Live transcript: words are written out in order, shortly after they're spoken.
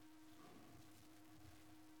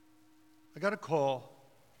got a call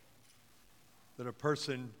that a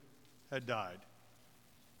person had died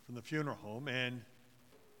from the funeral home, and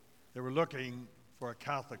they were looking for a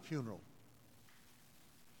Catholic funeral.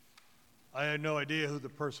 I had no idea who the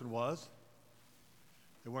person was.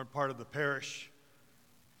 They weren't part of the parish.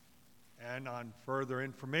 And on further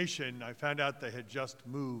information, I found out they had just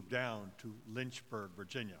moved down to Lynchburg,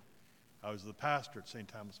 Virginia. I was the pastor at St.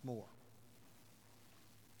 Thomas More.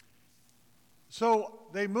 So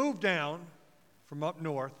they moved down from up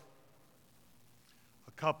north,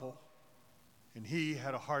 a couple, and he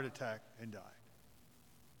had a heart attack and died.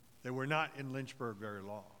 They were not in Lynchburg very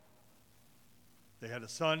long. They had a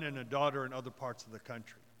son and a daughter in other parts of the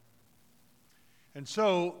country. And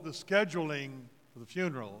so the scheduling for the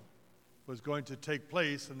funeral was going to take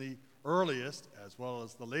place, and the earliest, as well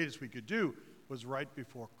as the latest we could do, was right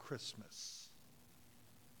before Christmas.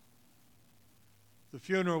 The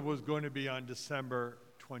funeral was going to be on December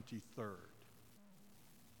 23rd,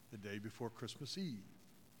 the day before Christmas Eve.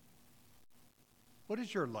 What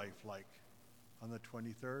is your life like on the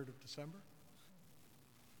 23rd of December?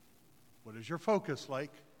 What is your focus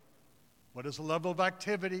like? What is the level of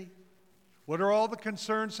activity? What are all the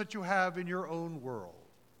concerns that you have in your own world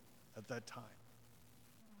at that time?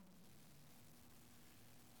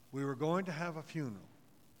 We were going to have a funeral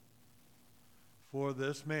for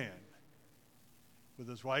this man with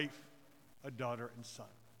his wife, a daughter, and son.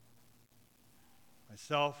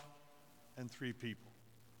 Myself and 3 people.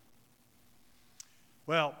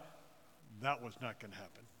 Well, that was not going to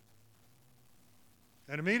happen.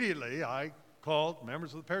 And immediately I called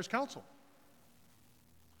members of the parish council.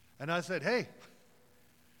 And I said, hey,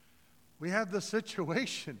 we have this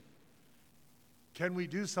situation. Can we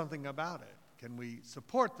do something about it? Can we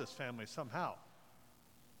support this family somehow?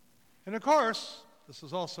 And of course, this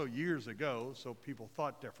was also years ago, so people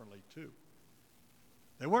thought differently too.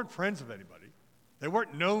 They weren't friends of anybody. They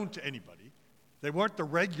weren't known to anybody. They weren't the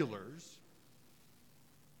regulars.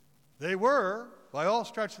 They were, by all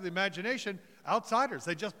stretch of the imagination, outsiders.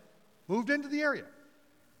 They just moved into the area.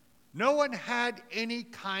 No one had any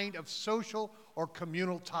kind of social or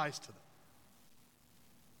communal ties to them.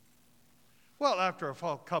 Well, after a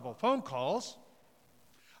couple phone calls,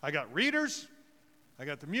 I got readers, I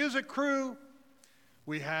got the music crew,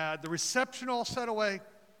 we had the reception all set away,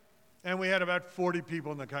 and we had about 40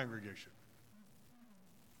 people in the congregation.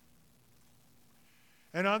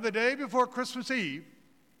 And on the day before Christmas Eve,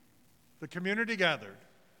 the community gathered.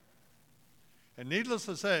 And needless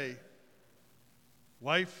to say,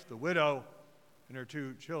 wife, the widow, and her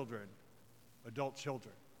 2 children, adult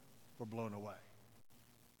children, were blown away.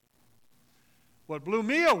 What blew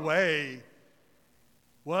me away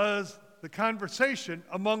was the conversation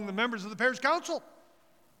among the members of the parish council.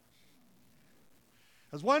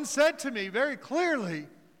 As one said to me very clearly,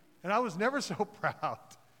 and I was never so proud,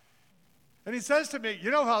 and he says to me,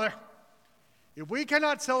 you know, Father, if we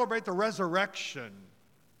cannot celebrate the resurrection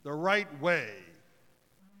the right way,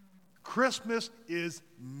 Christmas is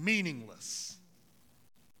meaningless.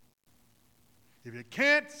 If you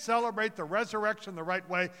can't celebrate the resurrection the right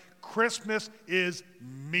way, Christmas is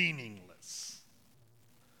meaningless.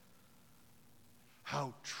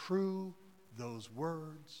 How true those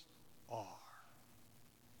words are.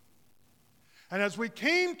 And as we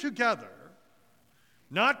came together,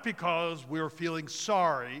 not because we were feeling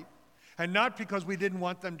sorry, and not because we didn't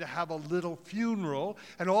want them to have a little funeral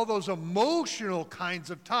and all those emotional kinds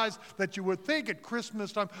of ties that you would think at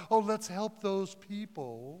Christmas time, oh, let's help those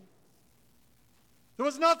people. There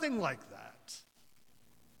was nothing like that.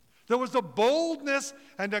 There was a boldness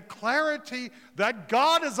and a clarity that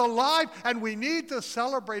God is alive and we need to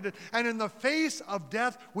celebrate it. And in the face of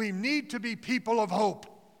death, we need to be people of hope.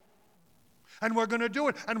 And we're going to do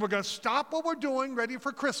it. And we're going to stop what we're doing ready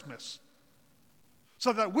for Christmas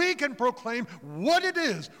so that we can proclaim what it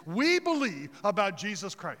is we believe about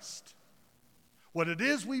Jesus Christ. What it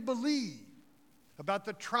is we believe about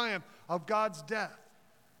the triumph of God's death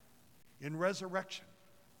in resurrection.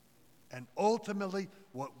 And ultimately,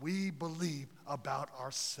 what we believe about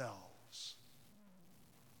ourselves.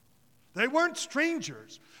 They weren't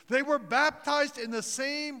strangers. They were baptized in the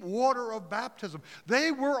same water of baptism.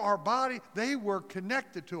 They were our body. They were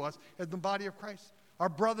connected to us in the body of Christ, our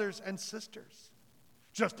brothers and sisters.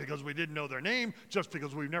 Just because we didn't know their name, just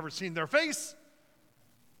because we've never seen their face,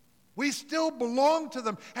 we still belong to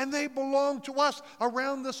them, and they belong to us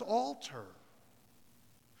around this altar.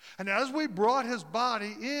 And as we brought his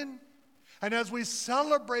body in, and as we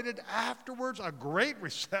celebrated afterwards a great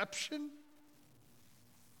reception,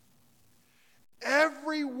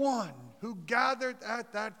 everyone who gathered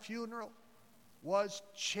at that funeral was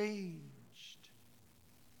changed.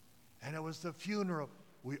 And it was the funeral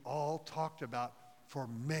we all talked about for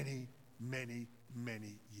many, many,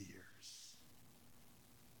 many years.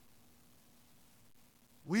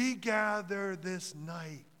 We gather this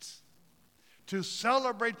night to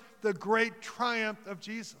celebrate the great triumph of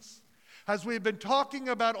Jesus. As we've been talking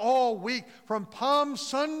about all week, from Palm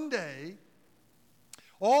Sunday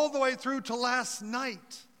all the way through to last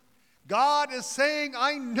night, God is saying,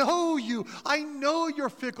 I know you. I know your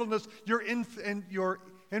fickleness, your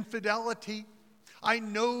infidelity. I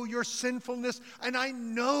know your sinfulness, and I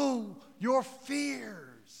know your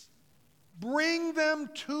fears. Bring them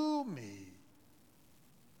to me.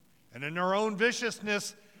 And in our own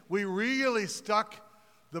viciousness, we really stuck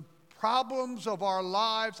the problems of our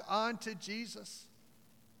lives onto Jesus.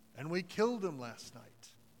 And we killed him last night.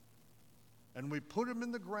 And we put him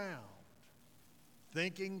in the ground,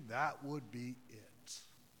 thinking that would be it.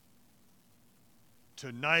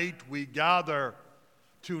 Tonight we gather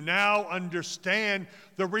to now understand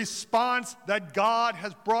the response that God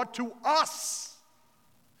has brought to us.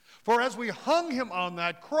 For as we hung him on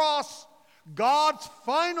that cross, God's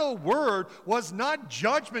final word was not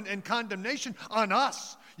judgment and condemnation on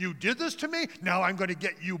us. You did this to me, now I'm going to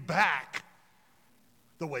get you back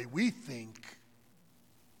the way we think.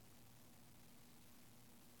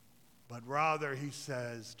 But rather, he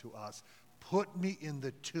says to us, put me in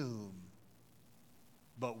the tomb,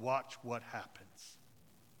 but watch what happens.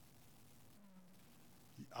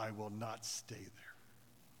 I will not stay there.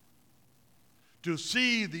 To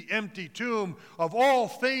see the empty tomb, of all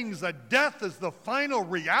things, that death is the final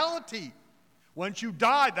reality. Once you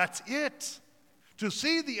die, that's it. To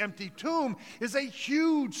see the empty tomb is a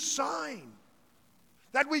huge sign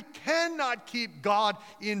that we cannot keep God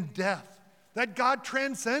in death, that God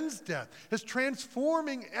transcends death, is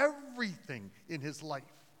transforming everything in his life.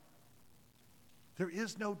 There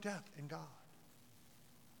is no death in God.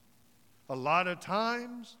 A lot of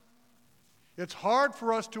times, it's hard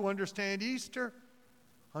for us to understand Easter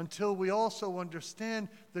until we also understand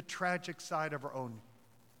the tragic side of our own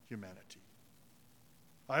humanity.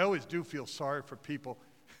 I always do feel sorry for people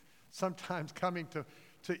sometimes coming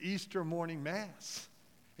to Easter morning Mass.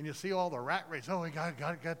 And you see all the rat race. Oh, we got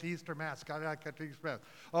the Easter Mass. Got the Easter Mass.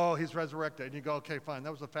 Oh, he's resurrected. And you go, okay, fine.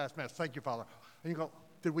 That was a fast Mass. Thank you, Father. And you go,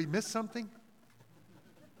 did we miss something?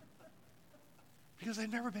 Because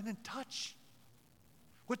they've never been in touch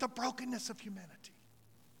with the brokenness of humanity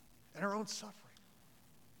and our own suffering.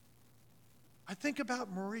 I think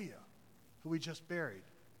about Maria, who we just buried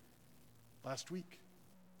last week.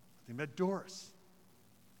 I think about Doris.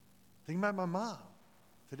 I think about my mom.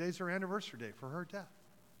 Today's her anniversary day for her death.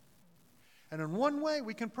 And in one way,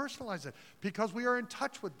 we can personalize it because we are in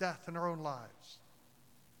touch with death in our own lives.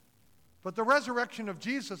 But the resurrection of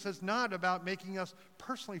Jesus is not about making us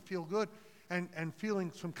personally feel good and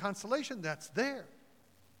feeling some consolation. That's there.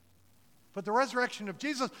 But the resurrection of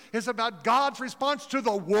Jesus is about God's response to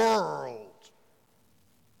the world.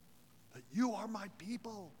 That you are my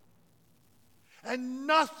people. And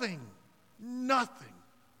nothing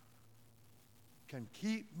can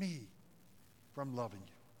keep me from loving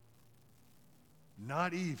you.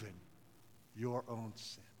 Not even your own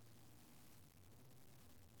sin.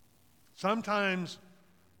 Sometimes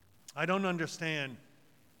I don't understand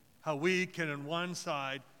how we can, on one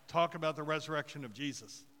side, talk about the resurrection of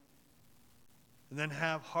Jesus and then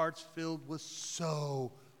have hearts filled with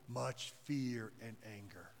so much fear and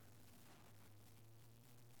anger.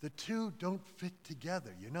 The two don't fit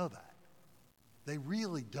together, you know that. They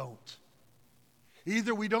really don't.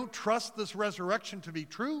 Either we don't trust this resurrection to be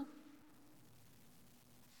true,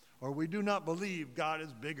 or we do not believe God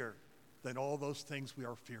is bigger than all those things we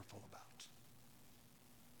are fearful about.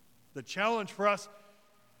 The challenge for us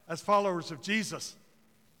as followers of Jesus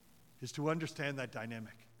is to understand that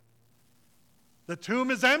dynamic. The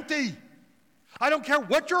tomb is empty. I don't care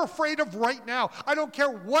what you're afraid of right now. I don't care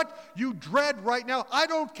what you dread right now. I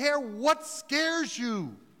don't care what scares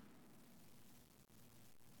you.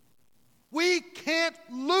 We can't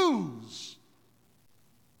lose.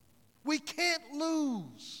 We can't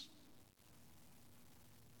lose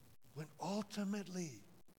when ultimately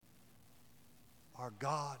our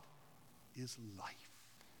God is life.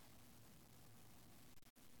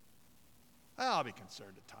 I'll be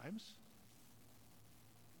concerned at times,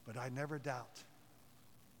 but I never doubt.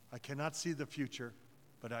 I cannot see the future,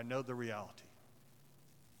 but I know the reality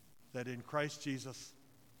that in Christ Jesus,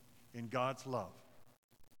 in God's love,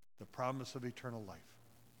 the promise of eternal life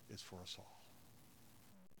is for us all.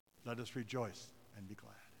 Let us rejoice and be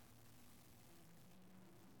glad.